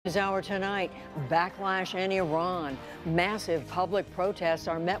NewsHour tonight, backlash in Iran. Massive public protests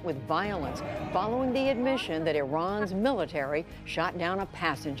are met with violence following the admission that Iran's military shot down a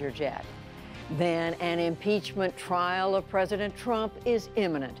passenger jet. Then an impeachment trial of President Trump is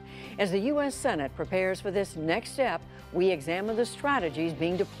imminent. As the U.S. Senate prepares for this next step, we examine the strategies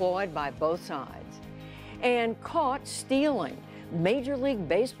being deployed by both sides. And caught stealing. Major League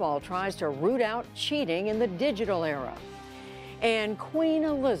Baseball tries to root out cheating in the digital era. And Queen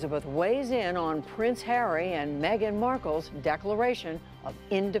Elizabeth weighs in on Prince Harry and Meghan Markle's declaration of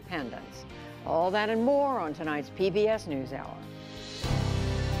independence. All that and more on tonight's PBS NewsHour.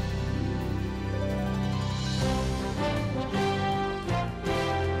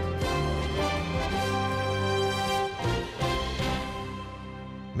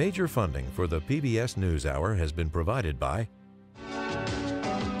 Major funding for the PBS NewsHour has been provided by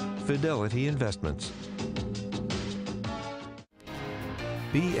Fidelity Investments,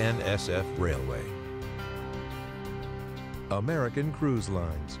 BNSF Railway, American Cruise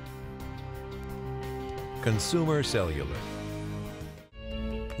Lines, Consumer Cellular,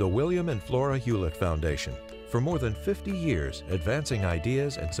 the William and Flora Hewlett Foundation, for more than 50 years advancing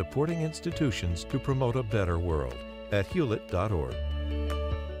ideas and supporting institutions to promote a better world at hewlett.org.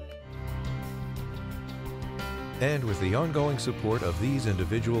 And with the ongoing support of these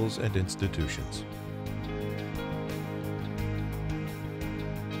individuals and institutions.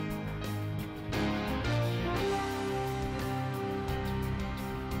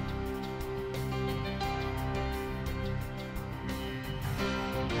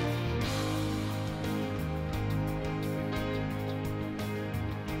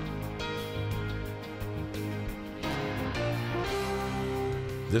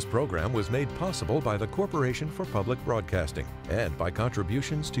 This program was made possible by the Corporation for Public Broadcasting and by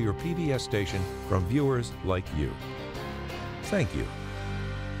contributions to your PBS station from viewers like you. Thank you.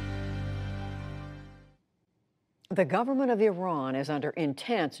 The government of Iran is under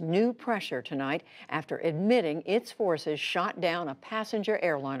intense new pressure tonight after admitting its forces shot down a passenger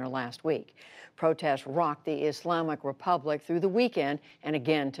airliner last week. Protests rocked the Islamic Republic through the weekend and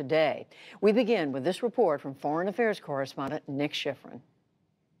again today. We begin with this report from Foreign Affairs correspondent Nick Schifrin.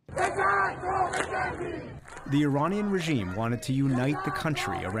 The Iranian regime wanted to unite the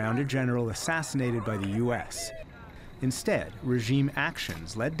country around a general assassinated by the U.S. Instead, regime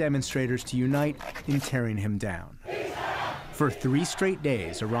actions led demonstrators to unite in tearing him down. For 3 straight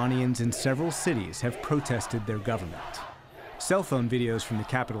days, Iranians in several cities have protested their government. Cell phone videos from the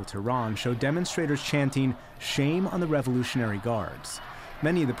capital, Tehran, show demonstrators chanting, "Shame on the Revolutionary Guards."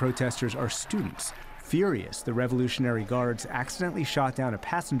 Many of the protesters are students. Furious, the Revolutionary Guards accidentally shot down a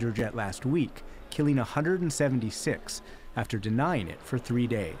passenger jet last week, killing 176 after denying it for 3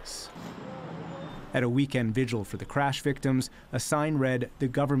 days. At a weekend vigil for the crash victims, a sign read, "The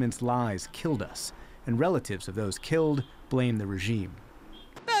government's lies killed us," and relatives of those killed blame the regime.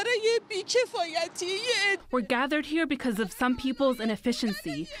 We're gathered here because of some people's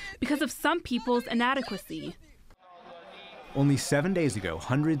inefficiency, because of some people's inadequacy. Only 7 days ago,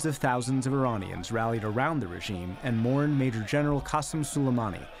 hundreds of thousands of Iranians rallied around the regime and mourned Major General Qasem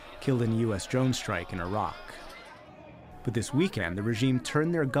Soleimani, killed in a U.S. drone strike in Iraq. But this weekend, the regime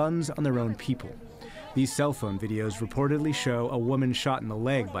turned their guns on their own people. These cell phone videos reportedly show a woman shot in the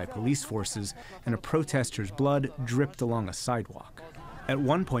leg by police forces and a protester's blood dripped along a sidewalk. At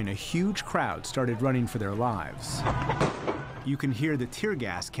one point, a huge crowd started running for their lives. You can hear the tear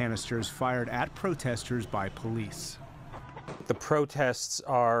gas canisters fired at protesters by police. The protests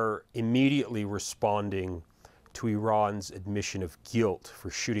are immediately responding to Iran's admission of guilt for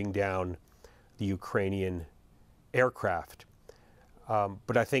shooting down the Ukrainian aircraft.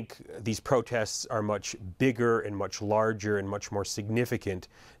 But I think these protests are much bigger and much larger and much more significant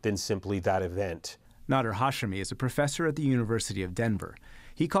than simply that event. Nader Hashemi is a professor at the University of Denver.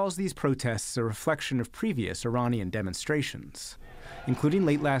 He calls these protests a reflection of previous Iranian demonstrations, including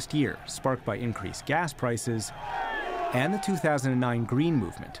late last year, sparked by increased gas prices, and the 2009 Green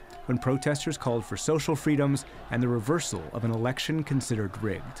Movement, when protesters called for social freedoms and the reversal of an election considered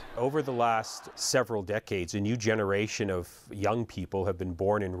rigged. Over the last several decades, a new generation of young people have been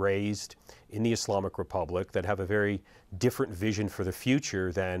born and raised in the Islamic Republic that have a very different vision for the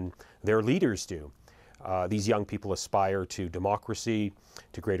future than their leaders do. These young people aspire to democracy,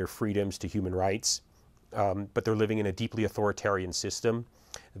 to greater freedoms, to human rights, but they're living in a deeply authoritarian system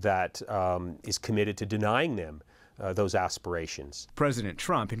that is committed to denying them those aspirations. President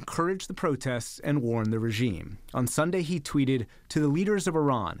Trump encouraged the protests and warned the regime. On Sunday, he tweeted, "To the leaders of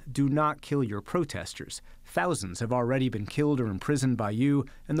Iran, do not kill your protesters. Thousands have already been killed or imprisoned by you,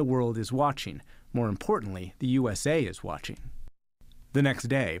 and the world is watching. More importantly, the USA is watching." The next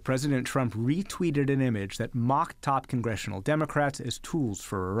day, President Trump retweeted an image that mocked top congressional Democrats as tools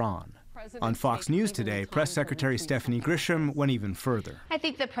for Iran. On Fox News today, Press Secretary Stephanie Grisham went even further. I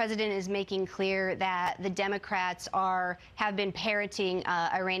think the president is making clear that the Democrats have been parroting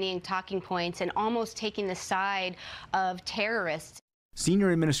Iranian talking points and almost taking the side of terrorists.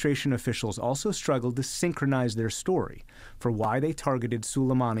 Senior administration officials also struggled to synchronize their story for why they targeted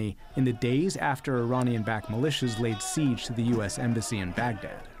Soleimani in the days after Iranian-backed militias laid siege to the U.S. Embassy in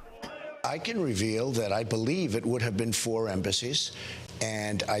Baghdad. I can reveal that I believe it would have been 4 embassies,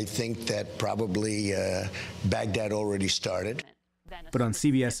 and I think that probably Baghdad already started. But on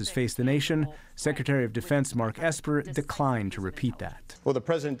CBS's Face the Nation, Secretary of Defense Mark Esper declined to repeat that. Well, the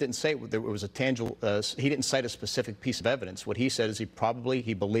president didn't say it was a tangible, he didn't cite a specific piece of evidence. What he said is he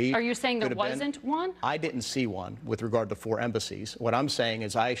believed. Are you saying there wasn't one? I didn't see one with regard to 4 embassies. What I'm saying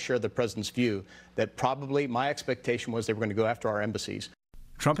is I share the president's view that probably my expectation was they were going to go after our embassies.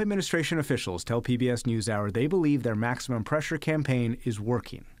 Trump administration officials tell PBS NewsHour they believe their maximum pressure campaign is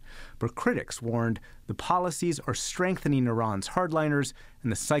working. But critics warned the policies are strengthening Iran's hardliners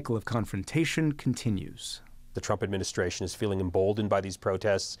and the cycle of confrontation continues. The Trump administration is feeling emboldened by these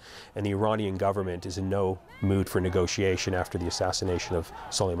protests, and the Iranian government is in no mood for negotiation after the assassination of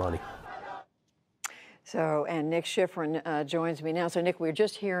Soleimani. So, and Nick Schifrin joins me now. So, Nick, we're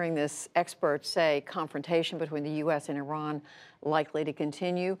just hearing this expert say confrontation between the U.S. and Iran likely to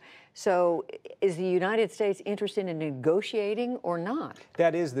continue. So, is the United States interested in negotiating or not?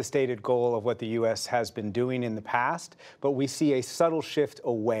 That is the stated goal of what the U.S. has been doing in the past, but we see a subtle shift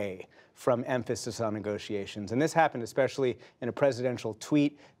away from emphasis on negotiations. And this happened especially in a presidential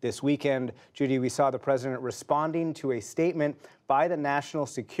tweet this weekend. Judy, we saw the president responding to a statement by the National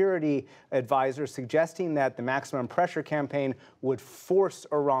Security Advisor suggesting that the maximum pressure campaign would force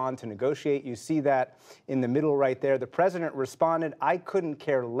Iran to negotiate. You see that in the middle right there. The president responded, "I couldn't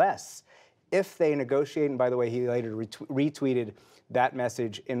care less if they negotiate." And by the way, he later retweeted that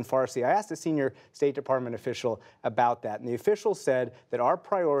message in Farsi. I asked a senior State Department official about that, and the official said that our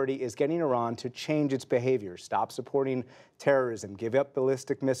priority is getting Iran to change its behavior, stop supporting terrorism, give up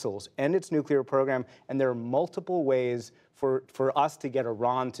ballistic missiles, end its nuclear program, and there are multiple ways for us to get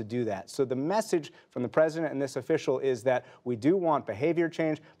Iran to do that. So the message from the president and this official is that we do want behavior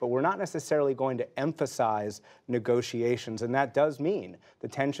change, but we're not necessarily going to emphasize negotiations. And that does mean the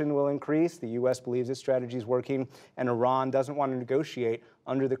tension will increase. The U.S. believes its strategy is working, and Iran doesn't want to negotiate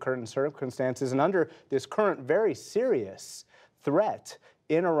under the current circumstances and under this current very serious threat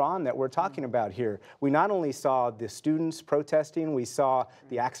in Iran that we're talking about here. We not only saw the students protesting, we saw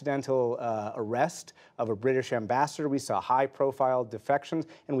the accidental arrest of a British ambassador, we saw high-profile defections,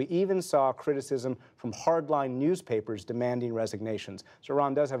 and we even saw criticism from hardline newspapers demanding resignations. So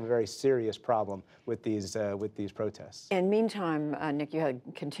Iran does have a very serious problem with these protests. And meantime, Nick, you had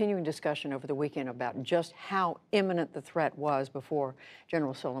a continuing discussion over the weekend about just how imminent the threat was before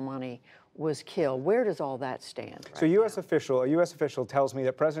General Soleimani was killed. Where does all that stand? So a U.S. official tells me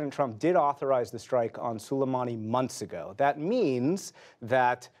that President Trump did authorize the strike on Soleimani months ago. That means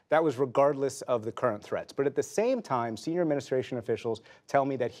that was regardless of the current threats. But at the same time, senior administration officials tell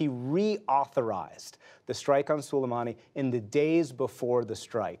me that he reauthorized the strike on Soleimani in the days before the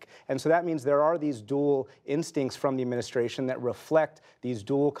strike. And so that means there are these dual instincts from the administration that reflect these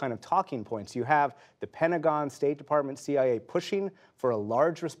dual kind of talking points. You have the Pentagon, State Department, CIA pushing for a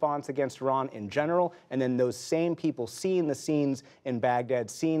large response against Iran in general, and then those same people seeing the scenes in Baghdad,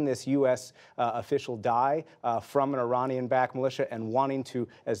 seeing this U.S. Official die from an Iranian-backed militia and wanting to,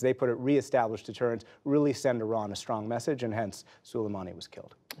 as they put it, reestablish deterrence, really send Iran a strong message, and hence Soleimani was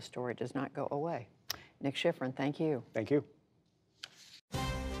killed. The story does not go away. Nick Schifrin, thank you. Thank you.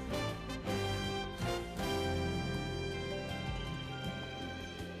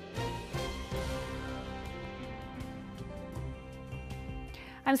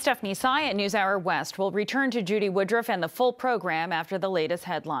 I'm Stephanie Tsai at NewsHour West. We'll return to Judy Woodruff and the full program after the latest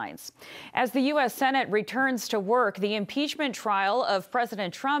headlines. As the U.S. Senate returns to work, the impeachment trial of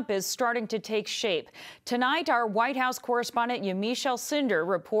President Trump is starting to take shape. Tonight, our White House correspondent Yamiche Alcindor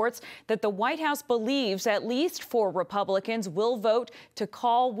reports that the White House believes at least 4 Republicans will vote to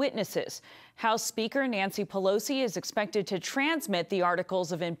call witnesses. House Speaker Nancy Pelosi is expected to transmit the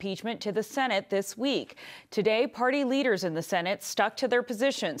articles of impeachment to the Senate this week. Today, party leaders in the Senate stuck to their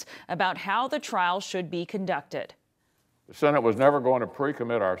positions about how the trial should be conducted. The Senate was never going to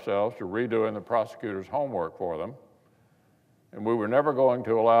pre-commit ourselves to redoing the prosecutor's homework for them, and we were never going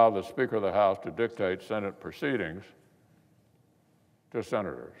to allow the Speaker of the House to dictate Senate proceedings to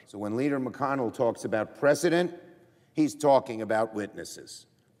senators. So when Leader McConnell talks about precedent, he's talking about witnesses.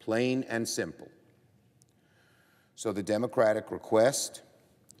 Plain and simple. So the Democratic request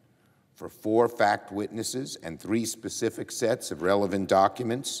for 4 fact witnesses and 3 specific sets of relevant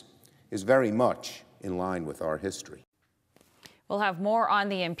documents is very much in line with our history. We'll have more on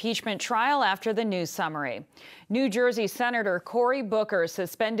the impeachment trial after the news summary. New Jersey Senator Cory Booker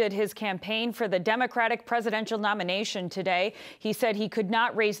suspended his campaign for the Democratic presidential nomination today. He said he could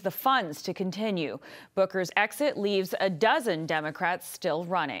not raise the funds to continue. Booker's exit leaves a dozen Democrats still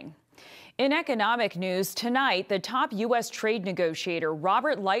running. In economic news tonight, the top U.S. trade negotiator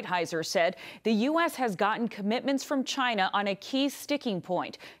Robert Lighthizer said the U.S. has gotten commitments from China on a key sticking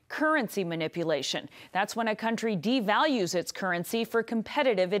point: currency manipulation. That's when a country devalues its currency for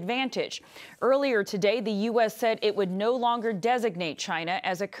competitive advantage. Earlier today, the U.S. said it would no longer designate China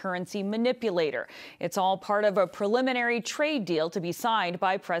as a currency manipulator. It's all part of a preliminary trade deal to be signed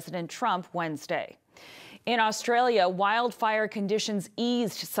by President Trump Wednesday. In Australia, wildfire conditions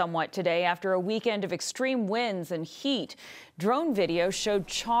eased somewhat today after a weekend of extreme winds and heat. Drone video showed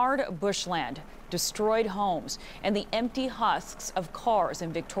charred bushland, destroyed homes, and the empty husks of cars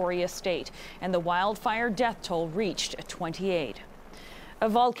in Victoria State. And the wildfire death toll reached 28. A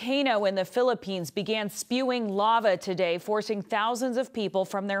volcano in the Philippines began spewing lava today, forcing thousands of people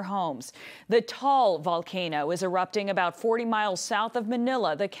from their homes. The Taal volcano is erupting about 40 miles south of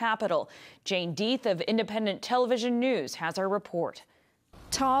Manila, the capital. Jane Deeth of Independent Television News has our report.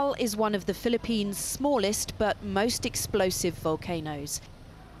 Taal is one of the Philippines' smallest but most explosive volcanoes.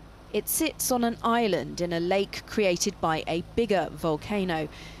 It sits on an island in a lake created by a bigger volcano.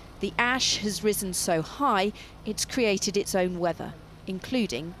 The ash has risen so high, it's created its own weather,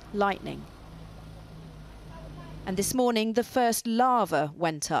 including lightning. And this morning, the first lava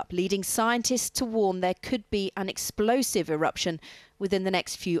went up, leading scientists to warn there could be an explosive eruption within the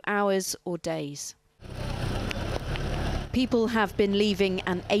next few hours or days. People have been leaving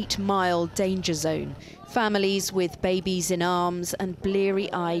an 8-mile danger zone. Families with babies in arms and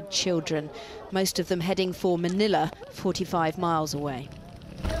bleary-eyed children, most of them heading for Manila, 45 miles away.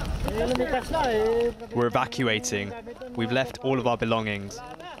 We're evacuating. We've left all of our belongings.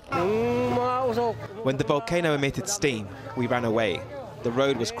 When the volcano emitted steam, we ran away. The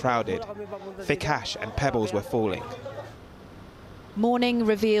road was crowded. Thick ash and pebbles were falling. Morning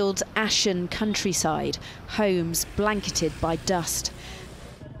revealed ashen countryside, homes blanketed by dust.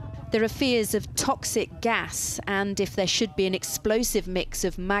 There are fears of toxic gas, and if there should be an explosive mix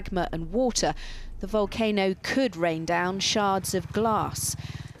of magma and water, the volcano could rain down shards of glass.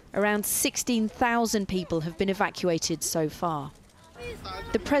 Around 16,000 people have been evacuated so far.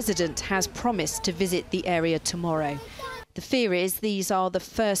 The president has promised to visit the area tomorrow. The fear is these are the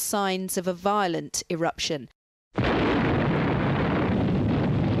first signs of a violent eruption,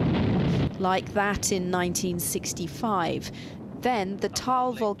 like that in 1965. Then the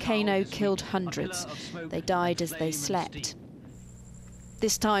Taal volcano killed hundreds. They died as they slept.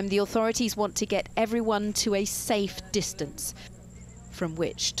 This time the authorities want to get everyone to a safe distance from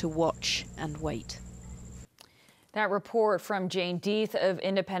which to watch and wait. That report from Jane Deeth of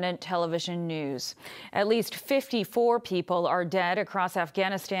Independent Television News. At least 54 people are dead across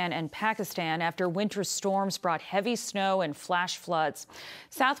Afghanistan and Pakistan after winter storms brought heavy snow and flash floods.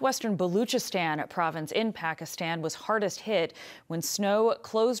 Southwestern Baluchistan province in Pakistan was hardest hit when snow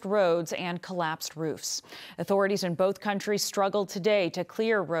closed roads and collapsed roofs. Authorities in both countries struggled today to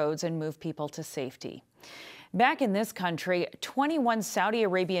clear roads and move people to safety. Back in this country, 21 Saudi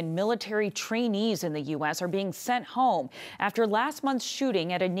Arabian military trainees in the U.S. are being sent home after last month's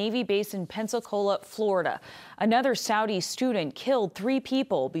shooting at a Navy base in Pensacola, Florida. Another Saudi student killed 3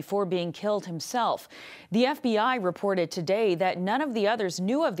 people before being killed himself. The FBI reported today that none of the others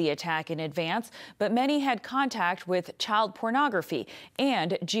knew of the attack in advance, but many had contact with child pornography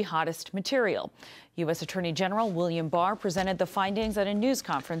and jihadist material. U.S. Attorney General William Barr presented the findings at a news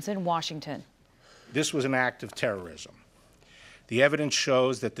conference in Washington. This was an act of terrorism. The evidence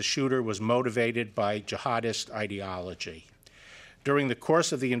shows that the shooter was motivated by jihadist ideology. During the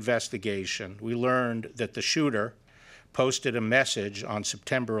course of the investigation, we learned that the shooter posted a message on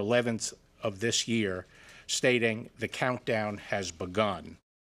September 11th of this year stating, "The countdown has begun."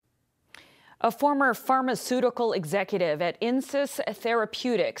 A former pharmaceutical executive at Insys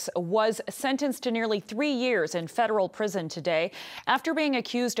Therapeutics was sentenced to nearly 3 years in federal prison today after being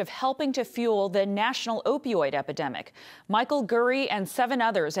accused of helping to fuel the national opioid epidemic. Michael Gurry and 7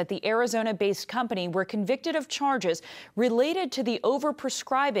 others at the Arizona-based company were convicted of charges related to the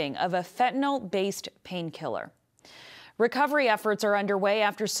overprescribing of a fentanyl-based painkiller. Recovery efforts are underway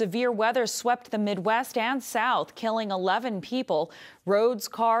after severe weather swept the Midwest and South, killing 11 people. Roads,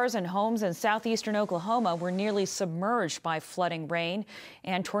 cars, and homes in southeastern Oklahoma were nearly submerged by flooding rain,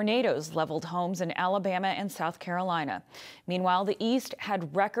 and tornadoes leveled homes in Alabama and South Carolina. Meanwhile, the East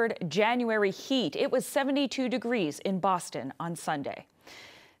had record January heat. It was 72 degrees in Boston on Sunday.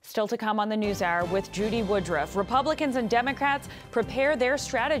 Still to come on the NewsHour with Judy Woodruff. Republicans and Democrats prepare their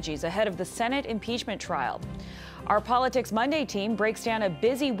strategies ahead of the Senate impeachment trial. Our Politics Monday team breaks down a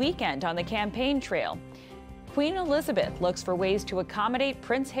busy weekend on the campaign trail. Queen Elizabeth looks for ways to accommodate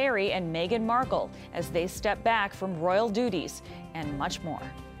Prince Harry and Meghan Markle as they step back from royal duties, and much more.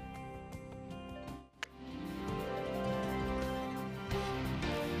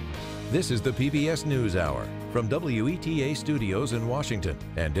 This is the PBS NewsHour from WETA Studios in Washington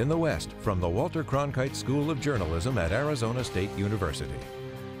and in the West from the Walter Cronkite School of Journalism at Arizona State University.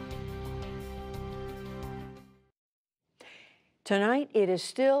 Tonight, it is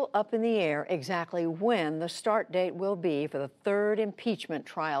still up in the air exactly when the start date will be for the third impeachment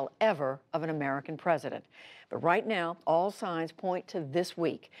trial ever of an American president. But right now, all signs point to this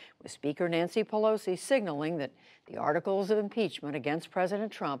week, with Speaker Nancy Pelosi signaling that the articles of impeachment against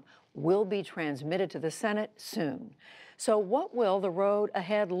President Trump will be transmitted to the Senate soon. So what will the road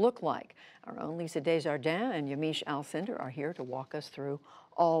ahead look like? Our own Lisa Desjardins and Yamiche Alcindor are here to walk us through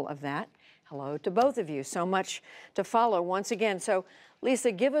all of that. Hello to both of you. So much to follow once again. So,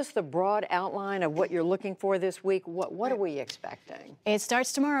 Lisa, give us the broad outline of what you're looking for this week. What are we expecting? It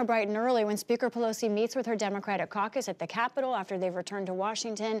starts tomorrow bright and early when Speaker Pelosi meets with her Democratic caucus at the Capitol after they've returned to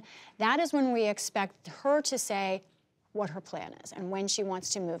Washington. That is when we expect her to say what her plan is and when she wants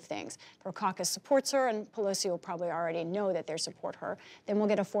to move things. Her caucus supports her, and Pelosi will probably already know that they support her. Then we'll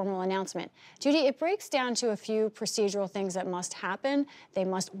get a formal announcement. Judy, it breaks down to a few procedural things that must happen. They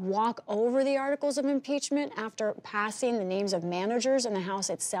must walk over the articles of impeachment after passing the names of managers in the House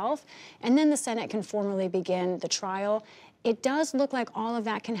itself, and then the Senate can formally begin the trial. It does look like all of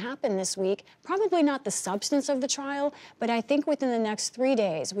that can happen this week. Probably not the substance of the trial, but I think within the next 3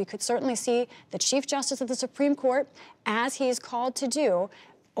 days, we could certainly see the Chief Justice of the Supreme Court, as he is called to do,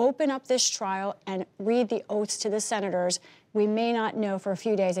 open up this trial and read the oaths to the senators. We may not know for a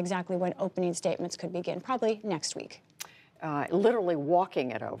few days exactly when opening statements could begin, probably next week. Literally walking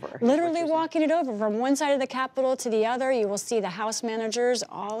it over. Literally walking it over. From one side of the Capitol to the other, you will see the House managers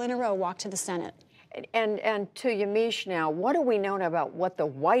all in a row walk to the Senate. And to Yamiche now, what do we know about what the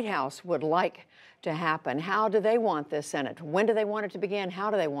White House would like to happen? How do they want this Senate? When do they want it to begin? How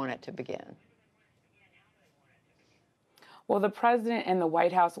do they want it to begin? Well, the president and the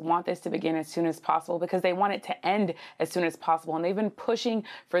White House want this to begin as soon as possible because they want it to end as soon as possible. And they've been pushing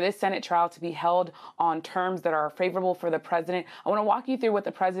for this Senate trial to be held on terms that are favorable for the president. I want to walk you through what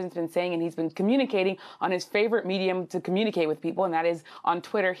the president's been saying, and he's been communicating on his favorite medium to communicate with people, and that is on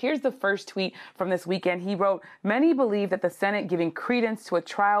Twitter. Here's the first tweet from this weekend. He wrote, "Many believe that the Senate giving credence to a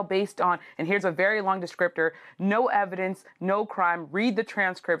trial based on," and here's a very long descriptor, "no evidence, no crime, read the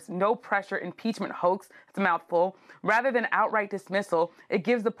transcripts, no pressure, impeachment hoax," it's a mouthful, "rather than outright dismissal, it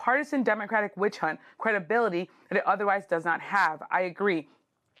gives the partisan Democratic witch hunt credibility that it otherwise does not have. I agree."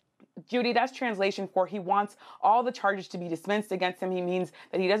 Judy, that's translation for he wants all the charges to be dismissed against him. He means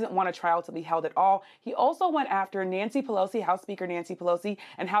that he doesn't want a trial to be held at all. He also went after Nancy Pelosi, House Speaker Nancy Pelosi,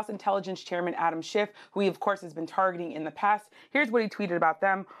 and House Intelligence Chairman Adam Schiff, who he, of course, has been targeting in the past. Here's what he tweeted about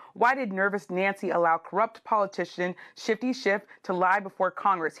them. "Why did nervous Nancy allow corrupt politician Shifty Schiff to lie before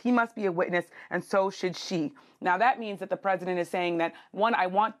Congress? He must be a witness, and so should she." Now, that means that the president is saying that, one, I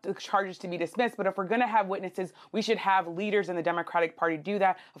want the charges to be dismissed, but if we're going to have witnesses, we should have leaders in the Democratic Party do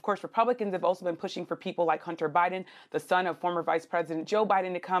that. Of course, Republicans have also been pushing for people like Hunter Biden, the son of former Vice President Joe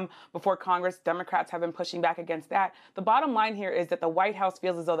Biden, to come before Congress. Democrats have been pushing back against that. The bottom line here is that the White House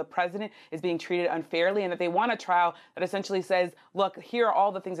feels as though the president is being treated unfairly and that they want a trial that essentially says, look, here are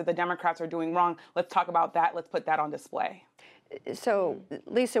all the things that the Democrats are doing wrong. Let's talk about that. Let's put that on display. So,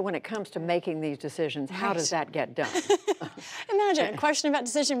 Lisa, when it comes to making these decisions, how does that get done? Imagine a question about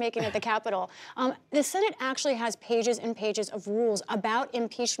decision-making at the Capitol. The Senate actually has pages and pages of rules about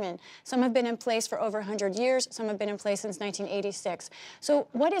impeachment. Some have been in place for over 100 years. Some have been in place since 1986. So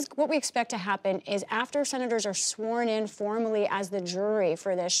what we expect to happen is after senators are sworn in formally as the jury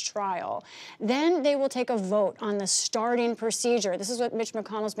for this trial, then they will take a vote on the starting procedure. This is what Mitch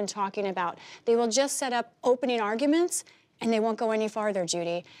McConnell's been talking about. They will just set up opening arguments, and they won't go any farther,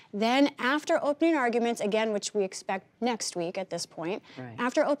 Judy. Then after opening arguments, again, which we expect next week at this point,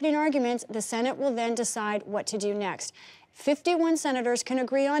 after opening arguments, the Senate will then decide what to do next. 51 senators can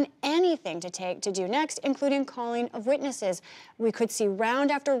agree on anything to do next, including calling of witnesses. We could see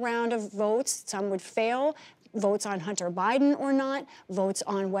round after round of votes. Some would fail. votes on Hunter Biden or not, votes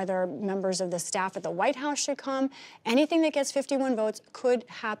on whether members of the staff at the White House should come. Anything that gets 51 votes could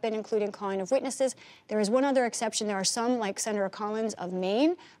happen, including calling of witnesses. There is one other exception. There are some, like Senator Collins of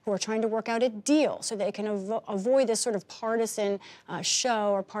Maine, who are trying to work out a deal so they can avoid this sort of partisan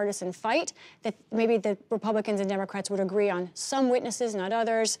show or partisan fight, that maybe the Republicans and Democrats would agree on some witnesses, not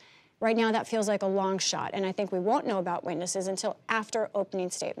others. Right now, that feels like a long shot, and I think we won't know about witnesses until after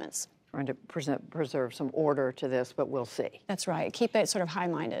opening statements. Trying to preserve some order to this, but we'll see. That's right. Keep it sort of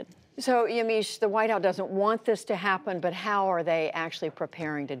high-minded. So, Yamiche, the White House doesn't want this to happen, but how are they actually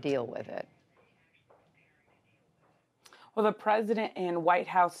preparing to deal with it? Well, the president and White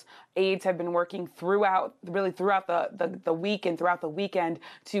House aides have been working throughout the week and throughout the weekend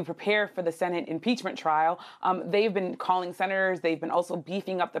to prepare for the Senate impeachment trial. They've been calling senators. They've been also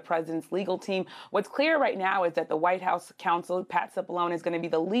beefing up the president's legal team. What's clear right now is that the White House counsel, Pat Cipollone, is going to be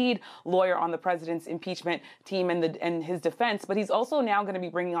the lead lawyer on the president's impeachment team and his defense. But he's also now going to be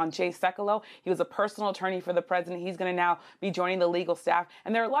bringing on Jay Sekulow. He was a personal attorney for the president. He's going to now be joining the legal staff.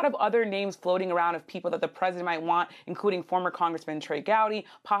 And there are a lot of other names floating around of people that the president might want, including former Congressman Trey Gowdy,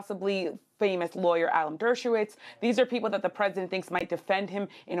 possibly famous lawyer Alan Dershowitz. These are people that the president thinks might defend him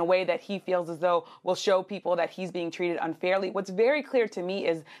in a way that he feels as though will show people that he's being treated unfairly. What's very clear to me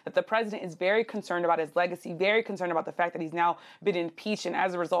is that the president is very concerned about his legacy, very concerned about the fact that he's now been impeached, and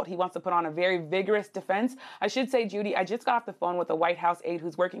as a result, he wants to put on a very vigorous defense. I should say, Judy, I just got off the phone with a White House aide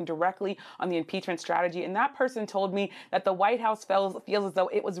who's working directly on the impeachment strategy, and that person told me that the White House feels as though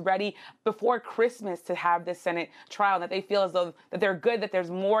it was ready before Christmas to have this Senate trial, that they feel as though that they're good, that there's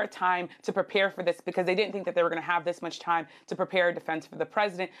more time to prepare for this because they didn't think that they were going to have this much time to prepare a defense for the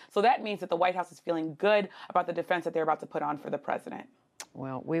president. So that means that the White House is feeling good about the defense that they're about to put on for the president.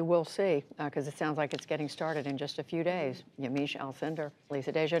 Well, we will see, because it sounds like it's getting started in just a few days. Yamiche Alcindor,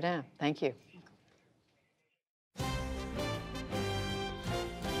 Lisa Desjardins, thank you.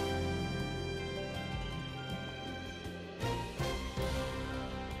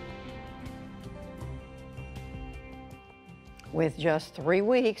 With just 3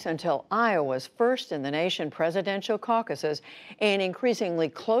 weeks until Iowa's first in the nation presidential caucuses, an increasingly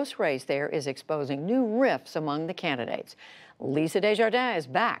close race there is exposing new rifts among the candidates. Lisa Desjardins is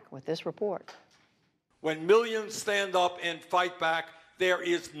back with this report. When millions stand up and fight back, there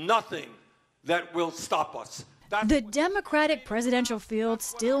is nothing that will stop us. The Democratic presidential field,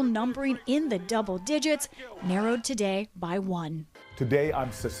 still numbering in the double digits, narrowed today by 1. Today,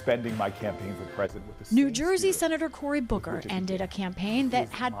 I'm suspending my campaign for president with the New Jersey Senator Cory Booker ended a campaign that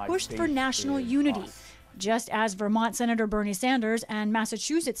had pushed for national unity, just as Vermont Senator Bernie Sanders and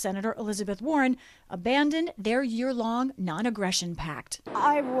Massachusetts Senator Elizabeth Warren abandoned their year-long non-aggression pact.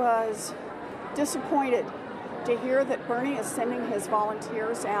 I was disappointed to hear that Bernie is sending his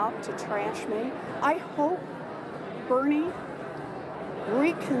volunteers out to trash me. I hope Bernie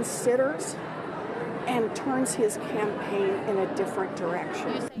reconsiders and turns his campaign in a different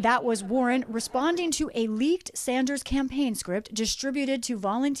direction. That was Warren responding to a leaked Sanders campaign script distributed to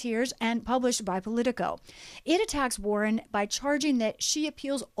volunteers and published by Politico. It attacks Warren by charging that she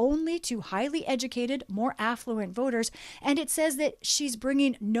appeals only to highly educated, more affluent voters, and it says that she's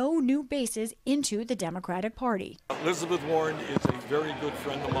bringing no new bases into the Democratic Party. Elizabeth Warren is a very good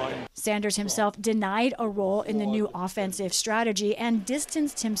friend of mine. Sanders himself denied a role in the new offensive strategy and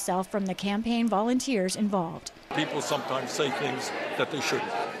distanced himself from the campaign volunteers involved. People sometimes say things that they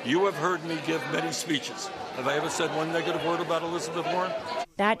shouldn't. You have heard me give many speeches. Have I ever said one negative word about Elizabeth Warren?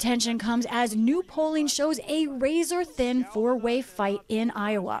 That tension comes as new polling shows a razor-thin four-way fight in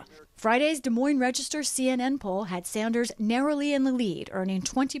Iowa. Friday's Des Moines Register CNN poll had Sanders narrowly in the lead, earning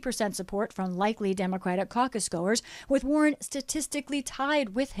 20% support from likely Democratic caucus goers, with Warren statistically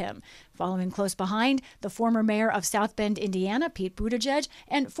tied with him. Following close behind, the former mayor of South Bend, Indiana, Pete Buttigieg,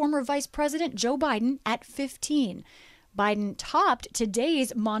 and former Vice President Joe Biden at 15. Biden topped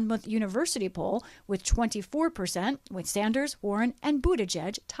today's Monmouth University poll with 24%, with Sanders, Warren, and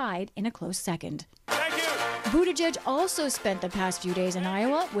Buttigieg tied in a close second. Thank you. Buttigieg also spent the past few days in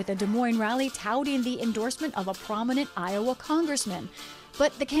Iowa with a Des Moines rally touting the endorsement of a prominent Iowa congressman.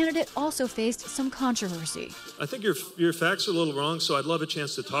 But the candidate also faced some controversy. I think your facts are a little wrong, so I'd love a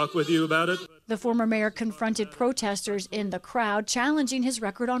chance to talk with you about it. The former mayor confronted protesters in the crowd, challenging his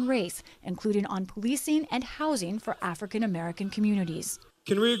record on race, including on policing and housing for African American communities.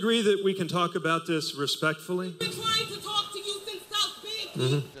 Can we agree that we can talk about this respectfully? I've been trying to talk to you since South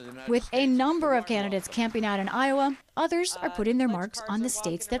Bend. With a number of candidates camping out in Iowa, others are putting their marks on the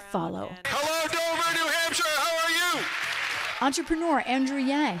states that follow. Hello, Dover, New Hampshire. How are you? Entrepreneur Andrew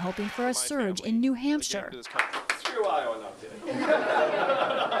Yang hoping for a surge in New Hampshire. Screw Iowa, not kidding.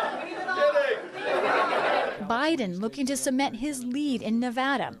 Biden looking to cement his lead in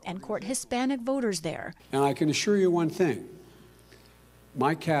Nevada and court Hispanic voters there. And I can assure you one thing.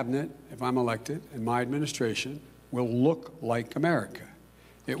 My cabinet, if I'm elected, and my administration will look like America.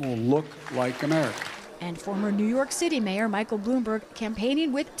 It will look like America. And former New York City Mayor Michael Bloomberg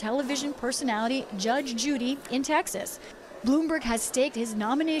campaigning with television personality Judge Judy in Texas. Bloomberg has staked his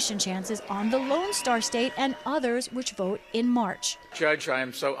nomination chances on the Lone Star State and others which vote in March. Judge, I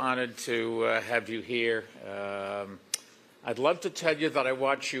am so honored to have you here. I'd love to tell you that I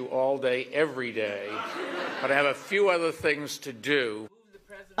watch you all day, every day, but I have a few other things to do.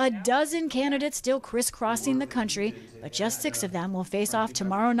 A dozen candidates still crisscrossing the country, but just 6 of them will face off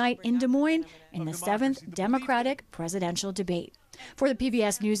tomorrow night in Des Moines in the 7th Democratic presidential debate. For the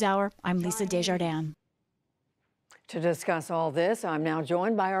PBS NewsHour, I'm Lisa Desjardins. To discuss all this, I'm now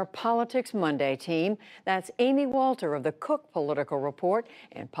joined by our Politics Monday team. That's Amy Walter of the Cook Political Report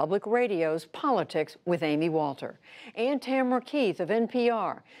and Public Radio's Politics with Amy Walter, and Tamara Keith of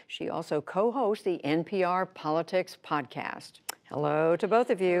NPR. She also co-hosts the NPR Politics Podcast. Hello to both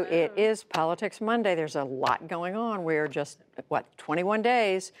of you. It is Politics Monday. There's a lot going on. We're just, 21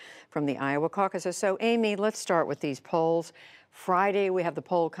 days from the Iowa caucuses. So, Amy, let's start with these polls. Friday, we have the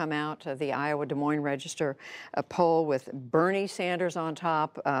poll come out, the Iowa Des Moines Register poll with Bernie Sanders on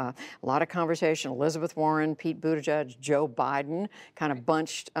top. A lot of conversation. Elizabeth Warren, Pete Buttigieg, Joe Biden kind of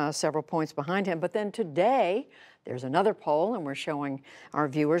bunched several points behind him. But then today, there's another poll, and we're showing our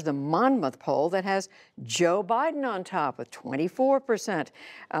viewers the Monmouth poll that has Joe Biden on top with 24%.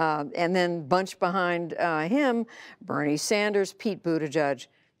 And then bunched behind him, Bernie Sanders, Pete Buttigieg,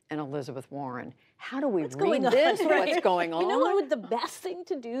 and Elizabeth Warren. How do we read this? What's going on? You know what would the best thing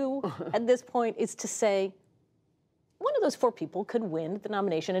to do at this point is to say, one of those 4 people could win the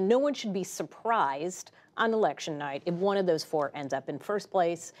nomination, and no one should be surprised on election night if one of those 4 ends up in first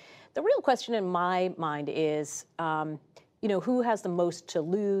place. The real question in my mind is, who has the most to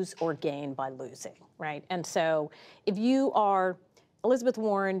lose or gain by losing, right? And so if you are Elizabeth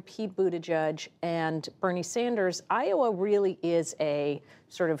Warren, Pete Buttigieg, and Bernie Sanders, Iowa really is a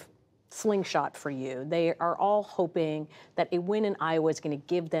sort of slingshot for you. They are all hoping that a win in Iowa is going to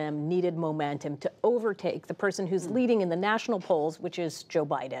give them needed momentum to overtake the person who's leading in the national polls, which is Joe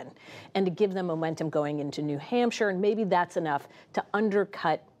Biden, and to give them momentum going into New Hampshire. And maybe that's enough to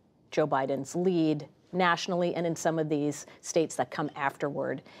undercut Joe Biden's lead nationally and in some of these states that come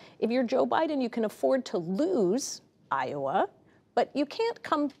afterward. If you're Joe Biden, you can afford to lose Iowa, but you can't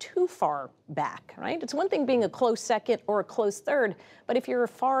come too far back, right? It's one thing being a close second or a close third, but if you're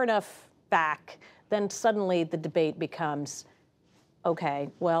far enough back, then suddenly the debate becomes, okay,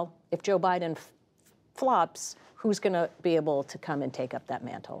 well, if Joe Biden flops, who's going to be able to come and take up that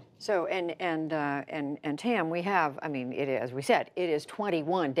mantle? So, and Tam, we have, as we said, it is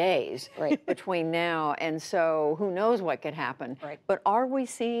 21 days between now, and so who knows what could happen. Right. But are we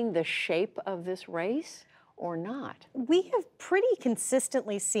seeing the shape of this race or not? We have pretty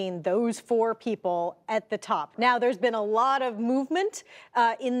consistently seen those 4 people at the top. Now, there's been a lot of movement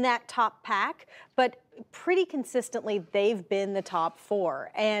in that top pack, but pretty consistently, they've been the top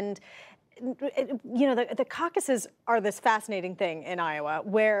 4. And the caucuses are this fascinating thing in Iowa,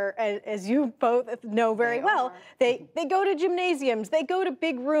 where, as you both know very well, they go to gymnasiums, they go to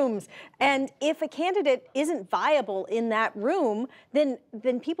big rooms, and if a candidate isn't viable in that room, then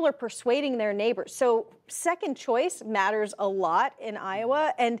people are persuading their neighbors. So second choice matters a lot in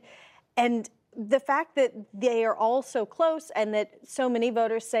Iowa, and the fact that they are all so close and that so many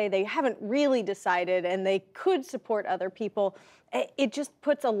voters say they haven't really decided and they could support other people, it just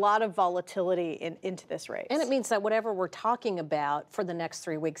puts a lot of volatility into this race. And it means that whatever we're talking about for the next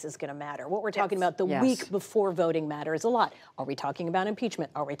 3 weeks is going to matter. What we're talking about the week before voting matters a lot. Are we talking about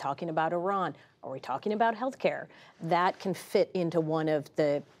impeachment? Are we talking about Iran? Are we talking about health care? That can fit into one of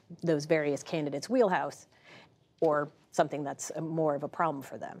those various candidates' wheelhouse, or something that's more of a problem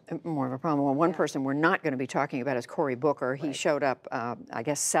for them. More of a problem. Well, one person we're not going to be talking about is Cory Booker. He showed up, I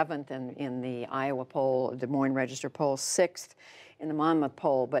guess, 7th in the Iowa poll, Des Moines Register poll, 6th in the Monmouth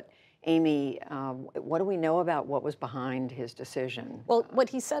poll. But Amy, what do we know about what was behind his decision? Well, what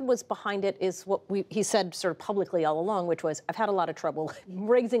he said was behind it is what he said sort of publicly all along, which was, I've had a lot of trouble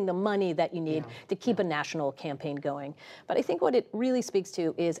raising the money that you need to keep a national campaign going. But I think what it really speaks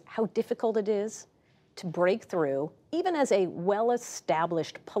to is how difficult it is to break through, even as a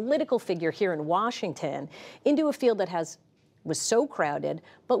well-established political figure here in Washington, into a field that was so crowded,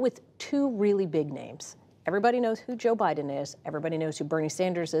 but with 2 really big names. Everybody knows who Joe Biden is. Everybody knows who Bernie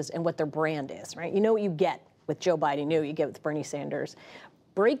Sanders is and what their brand is, right? You know what you get with Joe Biden. You know what you get with Bernie Sanders.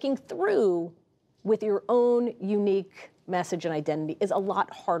 Breaking through with your own unique message and identity is a lot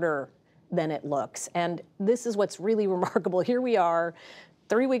harder than it looks. And this is what's really remarkable. Here we are,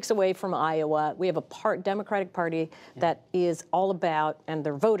 3 weeks away from Iowa. We have a Democratic Party that is all about, and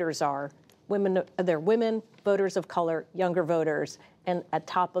their voters are women. They're women, voters of color, younger voters, and at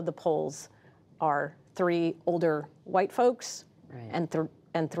top of the polls are 3 older white folks and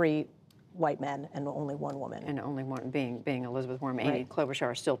 3 white men and only 1 woman. And only one being Elizabeth Warren. Right. Amy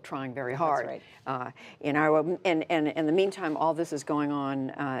Klobuchar is still trying very hard. That's right. In Iowa. And in the meantime, all this is going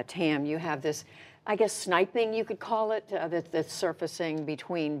on, Tam, you have this, I guess, sniping, you could call it, that's surfacing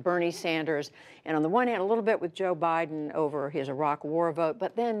between Bernie Sanders and, on the one hand, a little bit with Joe Biden over his Iraq war vote,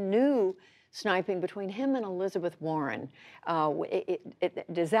 but then new sniping between him and Elizabeth Warren. What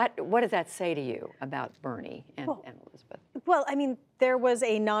does that say to you about Bernie and Elizabeth? Well, I mean, there was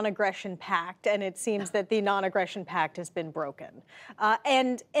a non-aggression pact, and it seems that the non-aggression pact has been broken.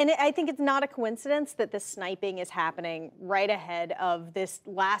 And I think it's not a coincidence that this sniping is happening right ahead of this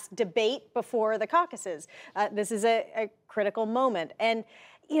last debate before the caucuses. This is a critical moment. And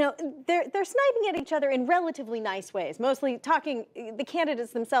you know, they're sniping at each other in relatively nice ways, mostly talking, the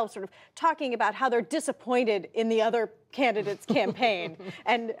candidates themselves sort of talking about how they're disappointed in the other candidate's campaign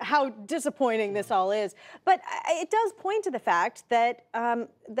and how disappointing this all is. But it does point to the fact that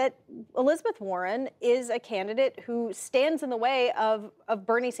that Elizabeth Warren is a candidate who stands in the way of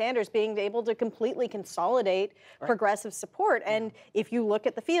Bernie Sanders being able to completely consolidate progressive support. And if you look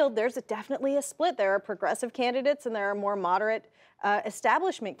at the field, there's definitely a split. There are progressive candidates and there are more moderate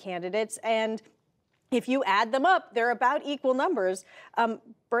establishment candidates, and if you add them up, they're about equal numbers.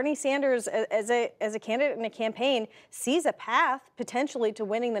 Bernie Sanders, as a candidate in a campaign, sees a path potentially to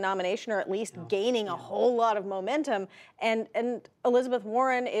winning the nomination, or at least gaining a whole lot of momentum. And Elizabeth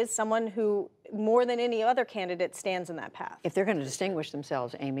Warren is someone who, more than any other candidate, stands in that path. If they're going to distinguish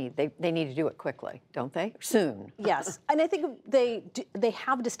themselves, Amy, they need to do it quickly, don't they? Soon. Yes, and I think they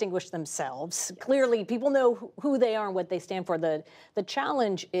have distinguished themselves. Clearly, people know who they are and what they stand for. The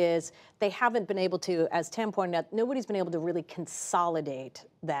challenge is they haven't been able to, as Tam pointed out, nobody's been able to really consolidate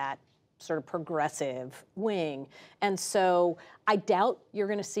that sort of progressive wing. And so I doubt you're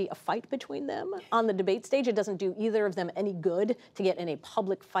going to see a fight between them on the debate stage. It doesn't do either of them any good to get in a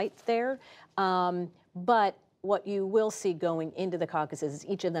public fight there. But what you will see going into the caucuses is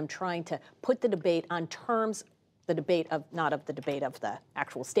each of them trying to put the debate on terms, the debate of, not of the debate of the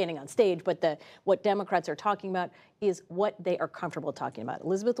actual standing on stage, but what Democrats are talking about is what they are comfortable talking about.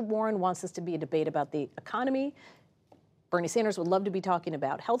 Elizabeth Warren wants this to be a debate about the economy. Bernie Sanders would love to be talking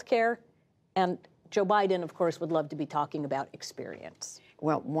about health care, and Joe Biden, of course, would love to be talking about experience.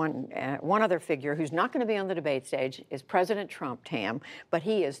 Well, one other figure who's not going to be on the debate stage is President Trump, Tam, but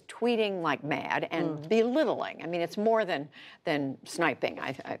he is tweeting like mad and belittling. I mean, it's more than sniping.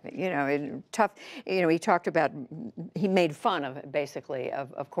 Tough. You know, he talked about, he made fun of basically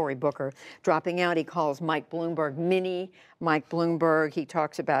of Cory Booker dropping out. He calls Mike Bloomberg mini Mike Bloomberg. He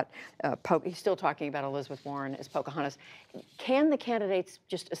talks about he's still talking about Elizabeth Warren as Pocahontas. Can the candidates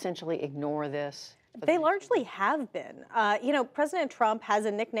just essentially ignore this? They largely have been. You know, President Trump has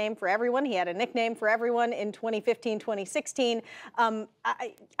a nickname for everyone. He had a nickname for everyone in 2015, 2016.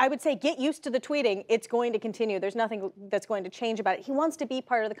 I would say get used to the tweeting. It's going to continue. There's nothing that's going to change about it. He wants to be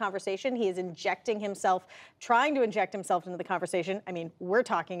part of the conversation. He is trying to inject himself into the conversation. I mean, we're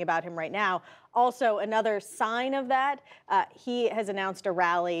talking about him right now. Also, another sign of that, he has announced a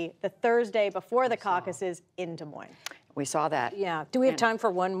rally the Thursday before the caucuses in Des Moines. We saw that. Yeah. Do we have time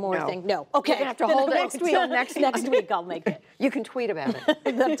for one more thing? No. Okay. You have to hold it next week. Next week I'll make it. You can tweet about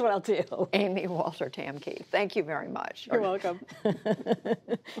it. That's what I'll do. Amy Walter, Tam Keith, thank you very much. You're welcome.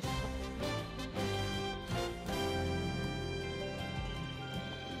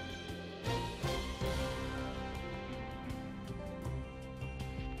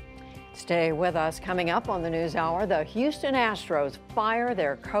 Stay with us. Coming up on the NewsHour, the Houston Astros fire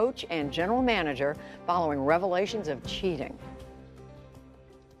their coach and general manager following revelations of cheating.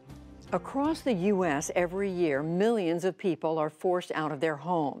 Across the U.S. every year, millions of people are forced out of their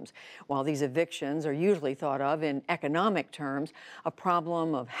homes. While these evictions are usually thought of in economic terms, a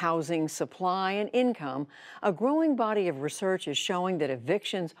problem of housing supply and income, a growing body of research is showing that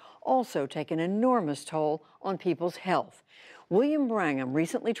evictions also take an enormous toll on people's health. William Brangham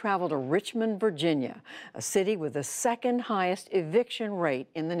recently traveled to Richmond, Virginia, a city with the second highest eviction rate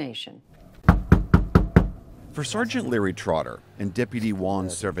in the nation. For Sergeant Larry Trotter and Deputy Juan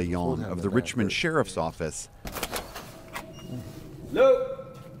Cervellon of the Richmond Sheriff's Office, hello,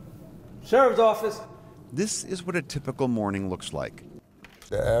 Sheriff's Office. This is what a typical morning looks like.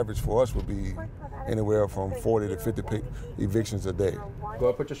 The average for us would be anywhere from 40 to 50 evictions a day. Go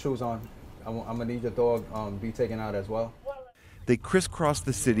ahead, put your shoes on. I'm gonna need your dog be taken out as well. They crisscross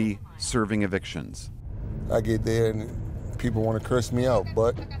the city serving evictions. I get there and people want to curse me out,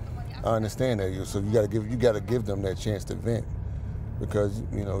 but I understand that. So you got to give them that chance to vent, because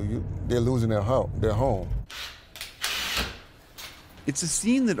they're losing their home. It's a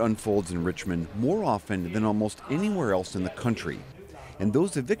scene that unfolds in Richmond more often than almost anywhere else in the country, and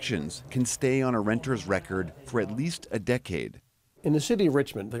those evictions can stay on a renter's record for at least a decade. In the city of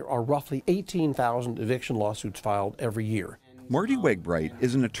Richmond, there are roughly 18,000 eviction lawsuits filed every year. Marty Wegbright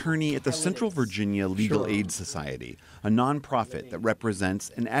is an attorney at the Central Virginia Legal Aid Society, a nonprofit that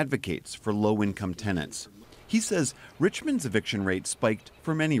represents and advocates for low-income tenants. He says Richmond's eviction rate spiked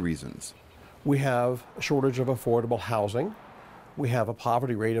for many reasons. We have a shortage of affordable housing. We have a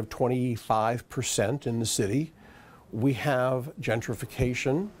poverty rate of 25% in the city. We have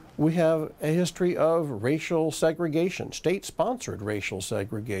gentrification. We have a history of racial segregation, state-sponsored racial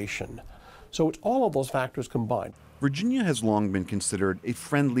segregation. So it's all of those factors combined. Virginia has long been considered a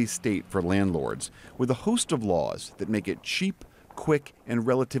friendly state for landlords, with a host of laws that make it cheap, quick, and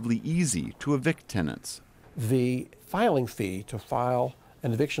relatively easy to evict tenants. The filing fee to file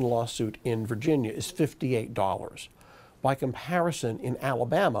an eviction lawsuit in Virginia is $58. By comparison, in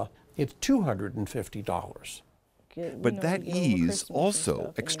Alabama, it's $250. But that ease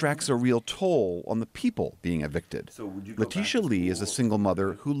also extracts a real toll on the people being evicted. Letitia Lee is a single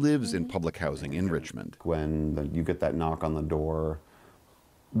mother who lives in public housing in Richmond. When you get that knock on the door,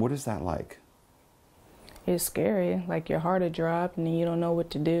 what is that like? It's scary. Like, your heart will drop and you don't know what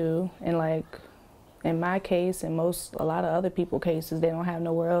to do. And like, in my case and a lot of other people's cases, they don't have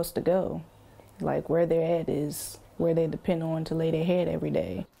nowhere else to go. Like, where they're at is where they depend on to lay their head every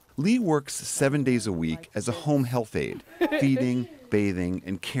day. Lee works 7 days a week as a home health aide, feeding, bathing,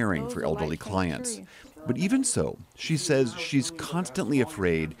 and caring for elderly clients. But even so, she says she's constantly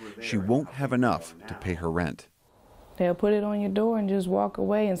afraid she won't have enough to pay her rent. They'll put it on your door and just walk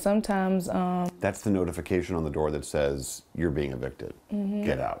away, and sometimes... That's the notification on the door that says you're being evicted.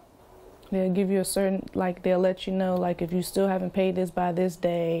 Get out. They'll give you a certain, they'll let you know, if you still haven't paid this by this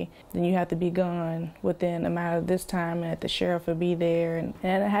day, then you have to be gone within a matter of this time, and that the sheriff will be there. And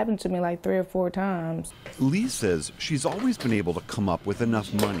it happened to me 3 or 4 times. Lee says she's always been able to come up with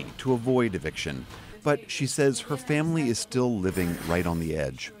enough money to avoid eviction, but she says her family is still living right on the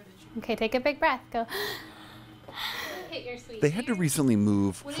edge. Okay, take a big breath. Go. Hit your sweet. They had to recently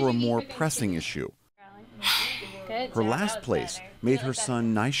move for a more pressing issue. Her last place made her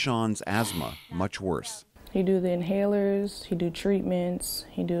son Nishan's asthma much worse. He do the inhalers, he do treatments,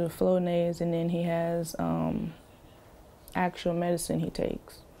 he do Flonase, and then he has actual medicine he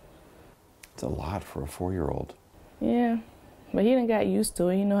takes. It's a lot for a 4-year-old. Yeah, but he done got used to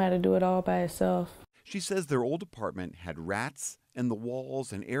it. He know how to do it all by himself. She says their old apartment had rats, and the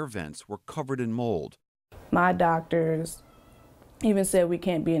walls and air vents were covered in mold. My doctors even said we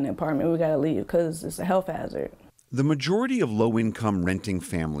can't be in the apartment, we gotta leave because it's a health hazard. The majority of low-income renting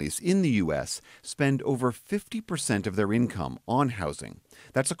families in the U.S. spend over 50% of their income on housing.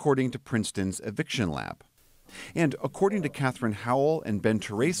 That's according to Princeton's Eviction Lab. And according to Catherine Howell and Ben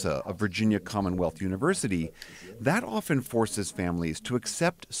Teresa of Virginia Commonwealth University, that often forces families to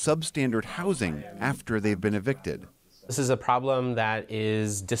accept substandard housing after they've been evicted. This is a problem that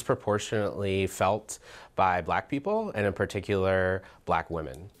is disproportionately felt by Black people, and in particular, Black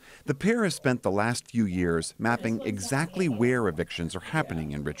women. The pair has spent the last few years mapping exactly where evictions are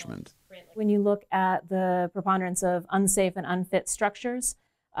happening in Richmond. When you look at the preponderance of unsafe and unfit structures,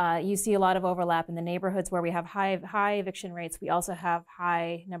 you see a lot of overlap in the neighborhoods where we have high eviction rates. We also have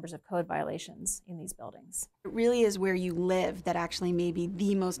high numbers of code violations in these buildings. It really is where you live that actually may be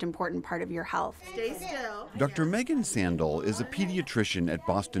the most important part of your health. Stay still. Dr. Megan Sandel is a pediatrician at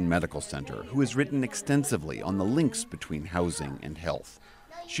Boston Medical Center who has written extensively on the links between housing and health.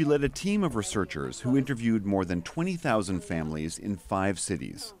 She led a team of researchers who interviewed more than 20,000 families in 5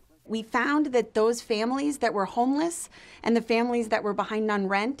 cities. We found that those families that were homeless and the families that were behind on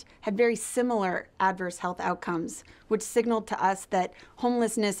rent had very similar adverse health outcomes, which signaled to us that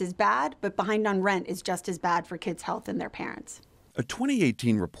homelessness is bad, but behind on rent is just as bad for kids' health and their parents. A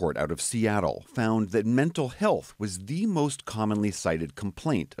 2018 report out of Seattle found that mental health was the most commonly cited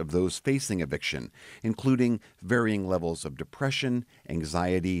complaint of those facing eviction, including varying levels of depression,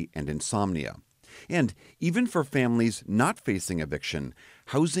 anxiety, and insomnia. And even for families not facing eviction,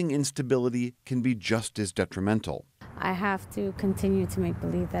 housing instability can be just as detrimental. I have to continue to make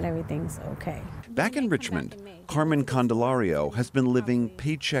believe that everything's okay. Back in Richmond, Carmen Candelario has been living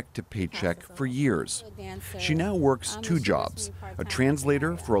paycheck to paycheck for years. She now works 2 jobs, a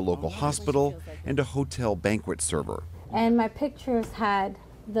translator for a local hospital and a hotel banquet server. And my pictures had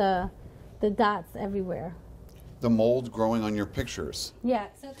the dots everywhere. the mold growing on your pictures. Yeah.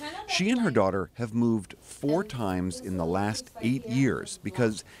 So kind of She and her daughter have moved 4 times in the last 8 years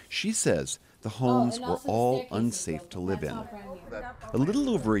because she says the homes were all unsafe to live in. A little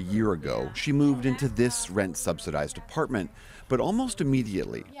over a year ago, she moved into this rent-subsidized apartment, but almost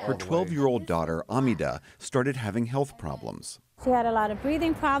immediately, her 12-year-old daughter, Amida, started having health problems. She had a lot of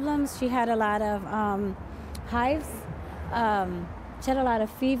breathing problems. She had a lot of hives. She had a lot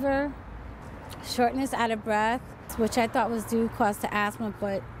of fever, shortness, out of breath, which I thought was due cause to asthma,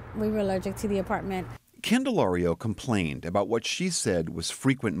 but we were allergic to the apartment. Candelario complained about what she said was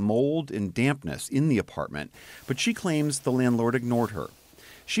frequent mold and dampness in the apartment, but she claims the landlord ignored her.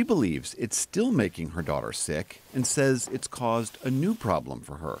 She believes it's still making her daughter sick and says it's caused a new problem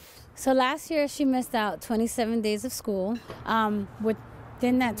for her. So last year she missed out 27 days of school.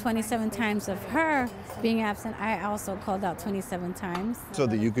 Within that 27 times of her being absent, I also called out 27 times. So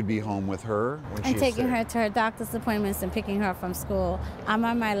that you could be home with her when and she's taking sick. her to her doctor's appointments and picking her up from school. I'm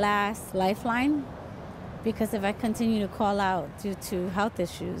on my last lifeline because if I continue to call out due to health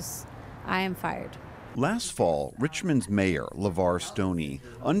issues, I am fired. Last fall, Richmond's mayor, LeVar Stoney,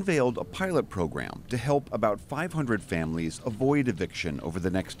 unveiled a pilot program to help about 500 families avoid eviction over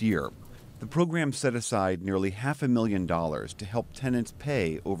the next year. The program set aside nearly $500,000 to help tenants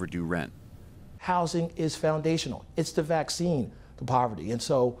pay overdue rent. Housing is foundational. It's the vaccine to poverty. And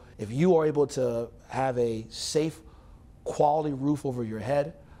so if you are able to have a safe, quality roof over your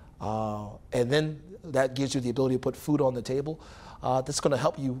head, and then that gives you the ability to put food on the table, that's going to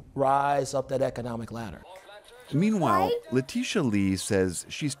help you rise up that economic ladder. Meanwhile, Letitia Lee says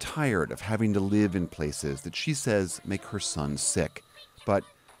she's tired of having to live in places that she says make her son sick. But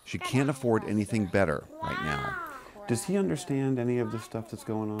she can't afford anything better right now. Does he understand any of the stuff that's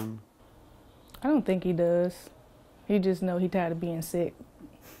going on? I don't think he does. He just know he tired of being sick.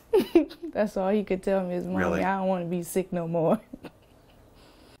 That's all he could tell me is, Mommy, Really? I don't want to be sick no more.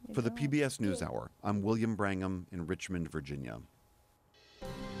 For the PBS NewsHour, I'm William Brangham in Richmond, Virginia.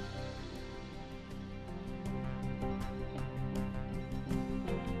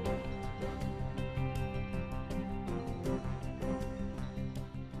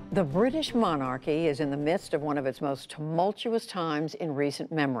 The British monarchy is in the midst of one of its most tumultuous times in recent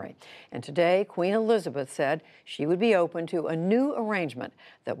memory. And today, Queen Elizabeth said she would be open to a new arrangement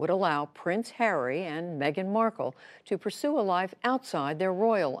that would allow Prince Harry and Meghan Markle to pursue a life outside their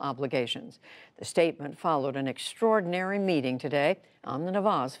royal obligations. The statement followed an extraordinary meeting today. Amna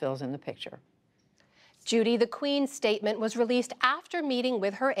Nawaz fills in the picture. Judy, the Queen's statement was released after meeting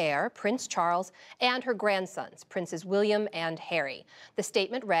with her heir, Prince Charles, and her grandsons, Princes William and Harry. The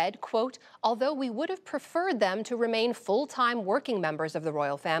statement read, quote, "Although we would have preferred them to remain full-time working members of the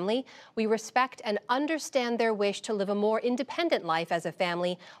royal family, we respect and understand their wish to live a more independent life as a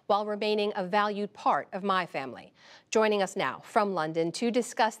family while remaining a valued part of my family." Joining us now from London to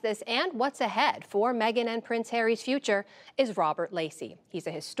discuss this and what's ahead for Meghan and Prince Harry's future is Robert Lacey. He's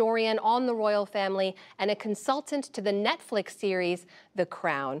a historian on the royal family and a consultant to the Netflix series The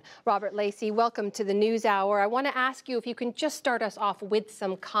Crown. Robert Lacey, welcome to the NewsHour. I want to ask you if you can just start us off with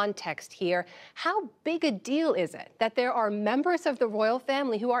some context here. How big a deal is it that there are members of the royal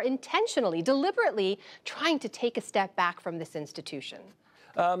family who are intentionally, deliberately trying to take a step back from this institution?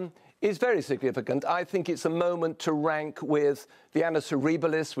 Is very significant. I think it's a moment to rank with the Annus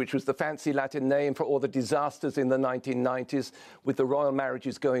Horribilis, which was the fancy Latin name for all the disasters in the 1990s, with the royal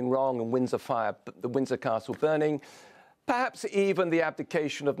marriages going wrong and Windsor fire, the Windsor Castle burning. Perhaps even the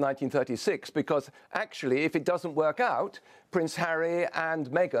abdication of 1936, because actually, if it doesn't work out, Prince Harry and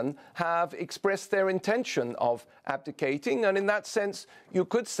Meghan have expressed their intention of abdicating. And in that sense, you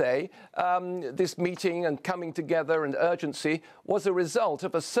could say this meeting and coming together and urgency was a result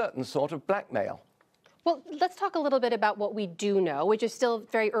of a certain sort of blackmail. Well, let's talk a little bit about what we do know, which is still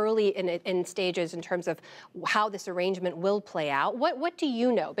very early in stages in terms of how this arrangement will play out. What do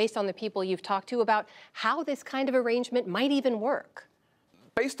you know, based on the people you've talked to, about how this kind of arrangement might even work?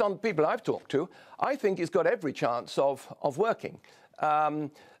 Based on people I've talked to, I think it's got every chance of working.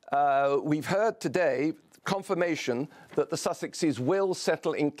 We've heard today confirmation that the Sussexes will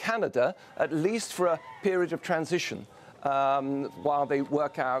settle in Canada, at least for a period of transition, while they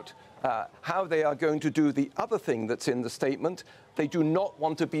work out how they are going to do the other thing that's in the statement. They do not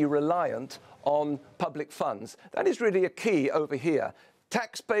want to be reliant on public funds. That is really a key over here.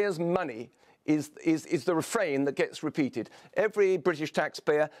 Taxpayers' money is the refrain that gets repeated. Every British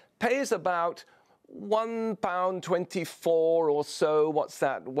taxpayer pays about £1.24 or so, what's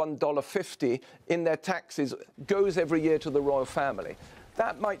that, $1.50 in their taxes, goes every year to the royal family.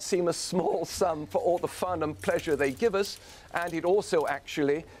 That might seem a small sum for all the fun and pleasure they give us, and it also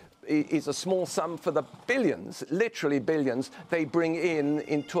actually is a small sum for the billions, literally billions, they bring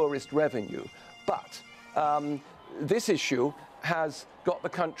in tourist revenue. But this issue has got the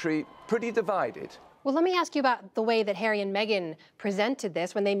country pretty divided. Well, let me ask you about the way that Harry and Meghan presented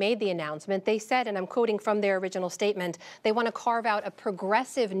this when they made the announcement. They said, and I'm quoting from their original statement, they want to carve out a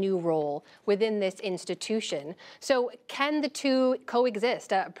progressive new role within this institution. So can the two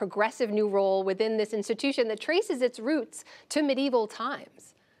coexist, a progressive new role within this institution that traces its roots to medieval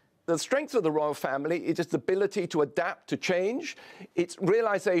times? The strength of the royal family is its ability to adapt to change, its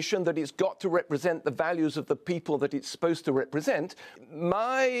realization that it's got to represent the values of the people that it's supposed to represent.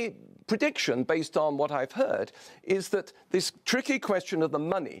 My prediction, based on what I've heard, is that this tricky question of the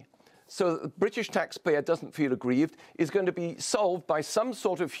money, so that the British taxpayer doesn't feel aggrieved, is going to be solved by some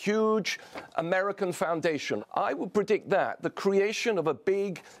sort of huge American foundation. I would predict that the creation of a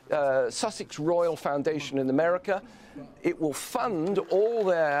big Sussex Royal Foundation in America, it will fund all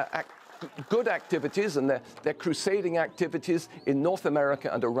their good activities and their crusading activities in North America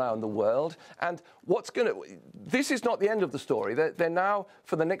and around the world. And this is not the end of the story. They're now,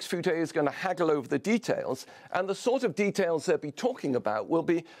 for the next few days, going to haggle over the details. And the sort of details they'll be talking about will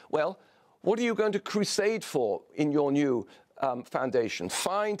be, well, what are you going to crusade for in your new foundation?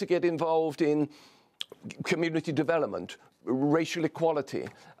 Fine to get involved in community development, racial equality.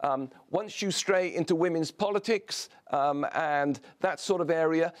 Once you stray into women's politics and that sort of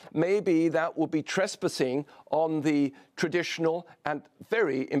area, maybe that will be trespassing on the traditional and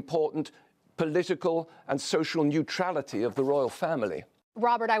very important political and social neutrality of the royal family.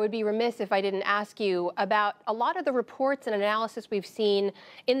 Robert, I would be remiss if I didn't ask you about a lot of the reports and analysis we've seen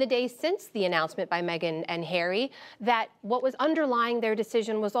in the days since the announcement by Meghan and Harry, that what was underlying their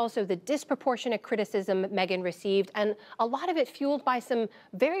decision was also the disproportionate criticism Meghan received, and a lot of it fueled by some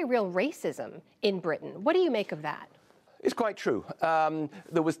very real racism in Britain. What do you make of that? It's quite true.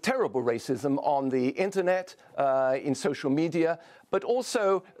 There was terrible racism on the internet, in social media, but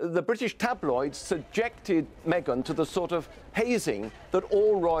also the British tabloids subjected Meghan to the sort of hazing that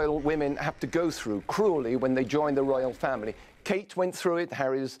all royal women have to go through cruelly when they join the royal family. Kate went through it,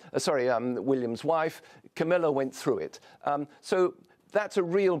 William's wife. Camilla went through it. So that's a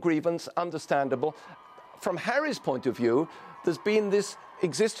real grievance, understandable. From Harry's point of view, there's been this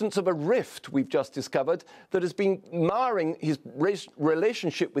existence of a rift we've just discovered that has been marring his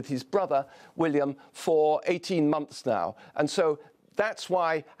relationship with his brother, William, for 18 months now. And so that's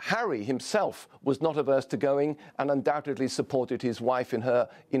why Harry himself was not averse to going and undoubtedly supported his wife in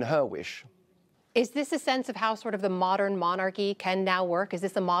her wish. Is this a sense of how sort of the modern monarchy can now work? Is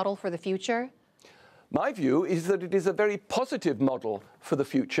this a model for the future? My view is that it is a very positive model for the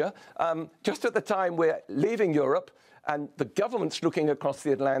future. Just at the time we're leaving Europe and the government's looking across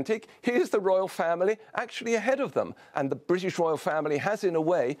the Atlantic, here's the royal family actually ahead of them. And the British royal family has, in a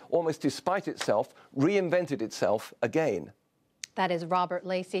way, almost despite itself, reinvented itself again. That is Robert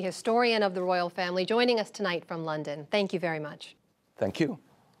Lacey, historian of the royal family, joining us tonight from London. Thank you very much. Thank you.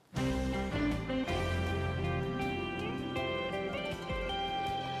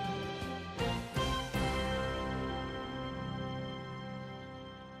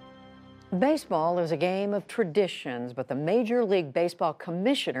 Baseball is a game of traditions, but the Major League Baseball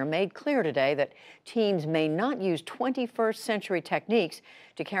commissioner made clear today that teams may not use 21st century techniques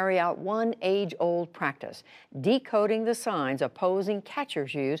to carry out one age-old practice, decoding the signs opposing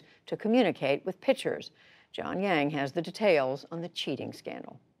catchers use to communicate with pitchers. John Yang has the details on the cheating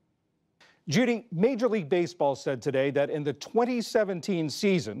scandal. Judy, Major League Baseball said today that in the 2017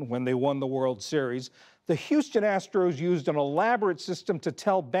 season, when they won the World Series, the Houston Astros used an elaborate system to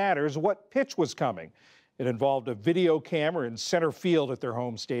tell batters what pitch was coming. It involved a video camera in center field at their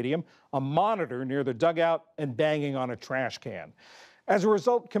home stadium, a monitor near the dugout, and banging on a trash can. As a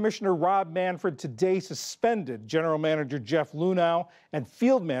result, Commissioner Rob Manfred today suspended General Manager Jeff Luhnow and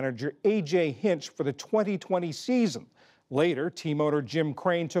Field Manager A.J. Hinch for the 2020 season. Later, team owner Jim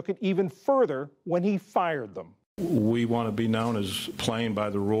Crane took it even further when he fired them. We want to be known as playing by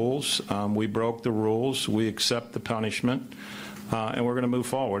the rules. We broke the rules. We accept the punishment, and we're going to move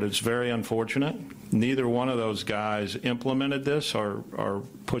forward. It's very unfortunate. Neither one of those guys implemented this or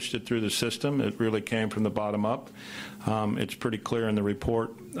pushed it through the system. It really came from the bottom up. It's pretty clear in the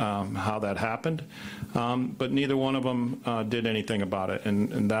report how that happened, but neither one of them did anything about it,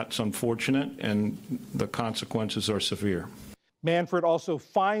 and that's unfortunate, and the consequences are severe. Manfred also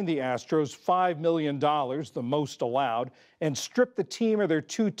fined the Astros $5 million, the most allowed, and stripped the team of their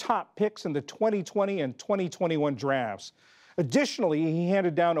two top picks in the 2020 and 2021 drafts. Additionally, he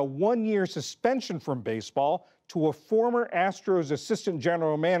handed down a one-year suspension from baseball to a former Astros assistant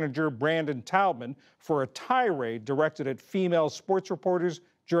general manager, Brandon Taubman, for a tirade directed at female sports reporters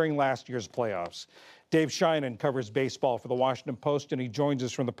during last year's playoffs. Dave Sheinin covers baseball for the Washington Post, and he joins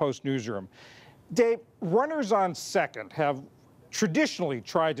us from the Post newsroom. Dave, runners on second have traditionally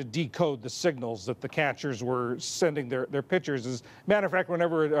tried to decode the signals that the catchers were sending their pitchers. As a matter of fact,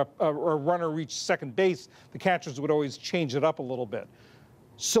 whenever a runner reached second base, the catchers would always change it up a little bit.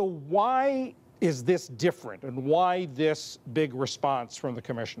 So why is this different, and why this big response from the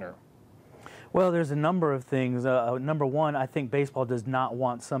commissioner? Well, there's a number of things. Number one, I think baseball does not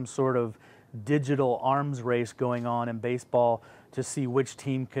want some sort of digital arms race going on in baseball to see which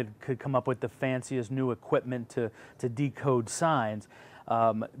team could come up with the fanciest new equipment to decode signs.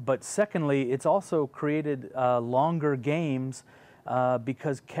 But secondly, it's also created longer games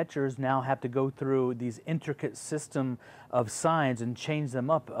because catchers now have to go through these intricate system of signs and change them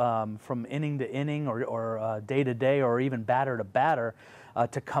up from inning to inning or day to day or even batter to batter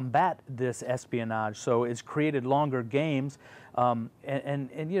to combat this espionage. So it's created longer games.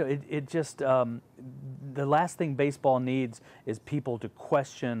 And you know, it just, the last thing baseball needs is people to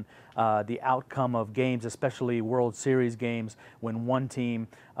question the outcome of games, especially World Series games, when one team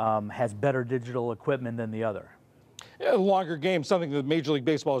has better digital equipment than the other. A longer game, something that Major League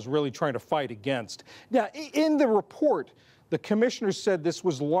Baseball is really trying to fight against. Now, in the report, the commissioner said this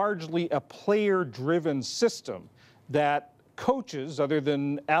was largely a player-driven system, that coaches, other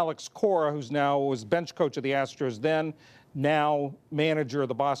than Alex Cora, who's now was bench coach of the Astros then, now manager of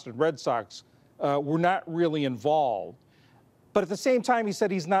the Boston Red Sox, were not really involved. But at the same time, he said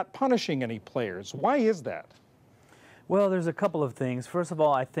he's not punishing any players. Why is that? Well, there's a couple of things. First of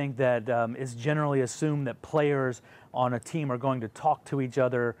all, I think that it's generally assumed that players on a team are going to talk to each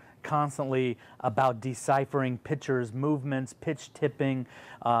other constantly about deciphering pitchers' movements, pitch tipping.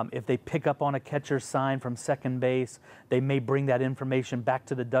 If they pick up on a catcher's sign from second base, they may bring that information back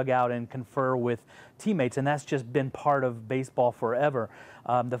to the dugout and confer with teammates, and that's just been part of baseball forever.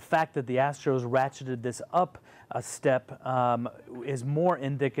 The fact that the Astros ratcheted this up a step is more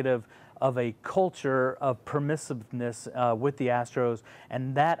indicative of a culture of permissiveness with the Astros,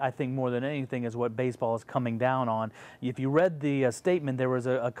 and that, I think, more than anything, is what baseball is coming down on. If you read the statement, there was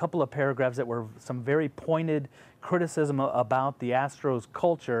a couple of paragraphs that were some very pointed criticism about the Astros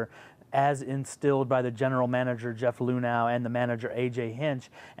culture as instilled by the general manager, Jeff Luhnow, and the manager, A.J.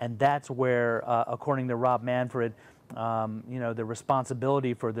 Hinch, and that's where, according to Rob Manfred, you know, the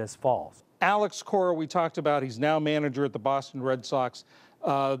responsibility for this falls. Alex Cora, we talked about, he's now manager at the Boston Red Sox.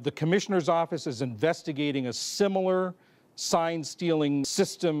 The commissioner's office is investigating a similar sign-stealing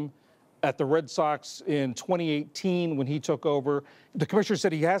system at the Red Sox in 2018 when he took over. The commissioner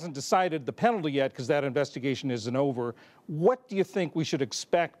said he hasn't decided the penalty yet because that investigation isn't over. What do you think we should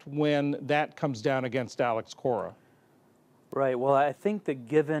expect when that comes down against Alex Cora? Right. Well, I think that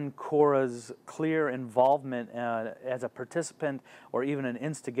given Cora's clear involvement as a participant or even an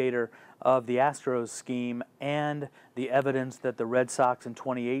instigator of the Astros scheme and the evidence that the Red Sox in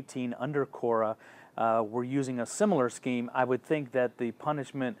 2018 under Cora were using a similar scheme, I would think that the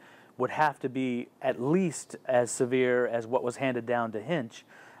punishment would have to be at least as severe as what was handed down to Hinch,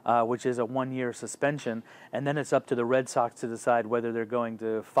 which is a one-year suspension. And then it's up to the Red Sox to decide whether they're going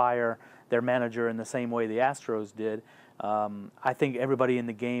to fire their manager in the same way the Astros did. I think everybody in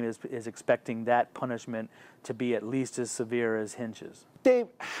the game is expecting that punishment to be at least as severe as Hinch's. Dave,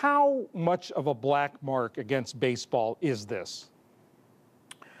 how much of a black mark against baseball is this?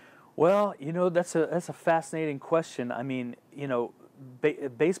 Well, you know, that's a fascinating question. I mean, you know,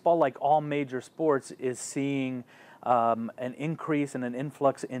 baseball, like all major sports, is seeing an increase and an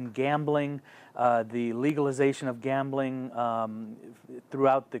influx in gambling. The legalization of gambling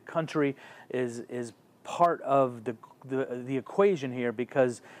throughout the country is part of the equation here,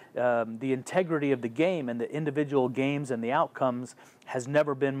 because the integrity of the game and the individual games and the outcomes has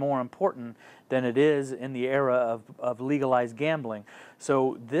never been more important than it is in the era of legalized gambling.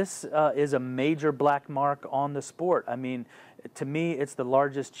 So this is a major black mark on the sport. I mean, to me, it's the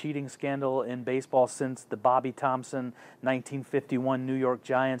largest cheating scandal in baseball since the Bobby Thompson 1951 New York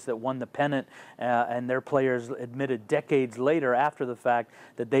Giants that won the pennant, and their players admitted decades later after the fact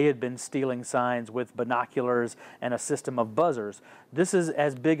that they had been stealing signs with binoculars and a system of buzzers. This is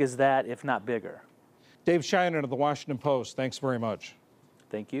as big as that, if not bigger. Dave Sheinin of the Washington Post, thanks very much.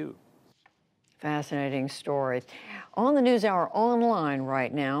 Thank you. Fascinating story. On the NewsHour online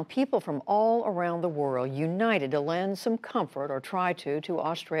right now, people from all around the world united to lend some comfort, or try to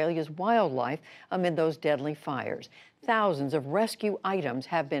Australia's wildlife amid those deadly fires. Thousands of rescue items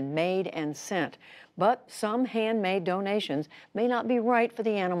have been made and sent, but some handmade donations may not be right for the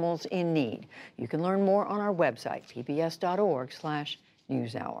animals in need. You can learn more on our website,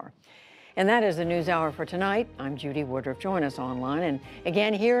 pbs.org/newshour. And that is the NewsHour for tonight. I'm Judy Woodruff. Join us online and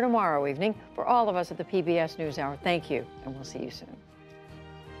again here tomorrow evening. For all of us at the PBS NewsHour, thank you, and we'll see you soon.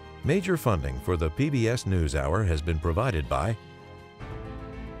 Major funding for the PBS NewsHour has been provided by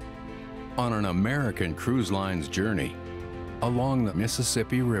On an American Cruise Line's journey along the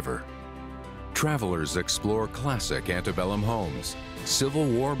Mississippi River, travelers explore classic antebellum homes, Civil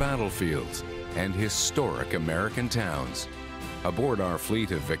War battlefields, and historic American towns. Aboard our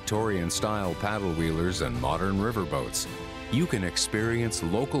fleet of Victorian-style paddle wheelers and modern riverboats, you can experience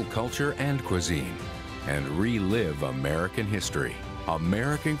local culture and cuisine and relive American history.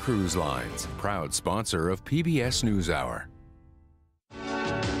 American Cruise Lines, proud sponsor of PBS NewsHour.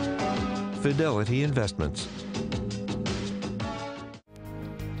 Fidelity Investments,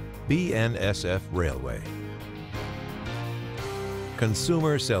 BNSF Railway,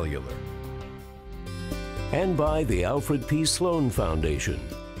 Consumer Cellular, and by the Alfred P. Sloan Foundation,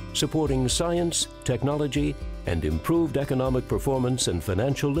 supporting science, technology, and improved economic performance and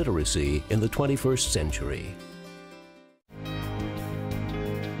financial literacy in the 21st century.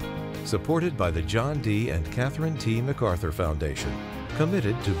 Supported by the John D. and Catherine T. MacArthur Foundation,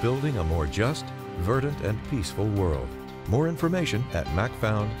 committed to building a more just, verdant, and peaceful world. More information at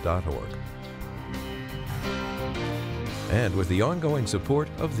macfound.org. And with the ongoing support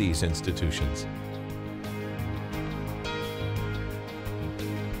of these institutions.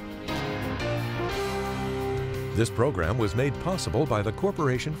 This program was made possible by the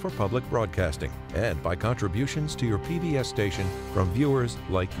Corporation for Public Broadcasting and by contributions to your PBS station from viewers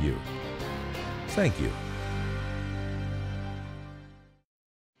like you. Thank you.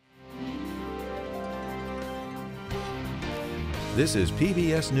 This is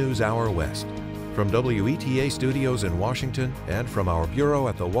PBS NewsHour West. From WETA studios in Washington and from our bureau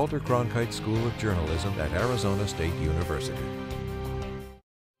at the Walter Cronkite School of Journalism at Arizona State University.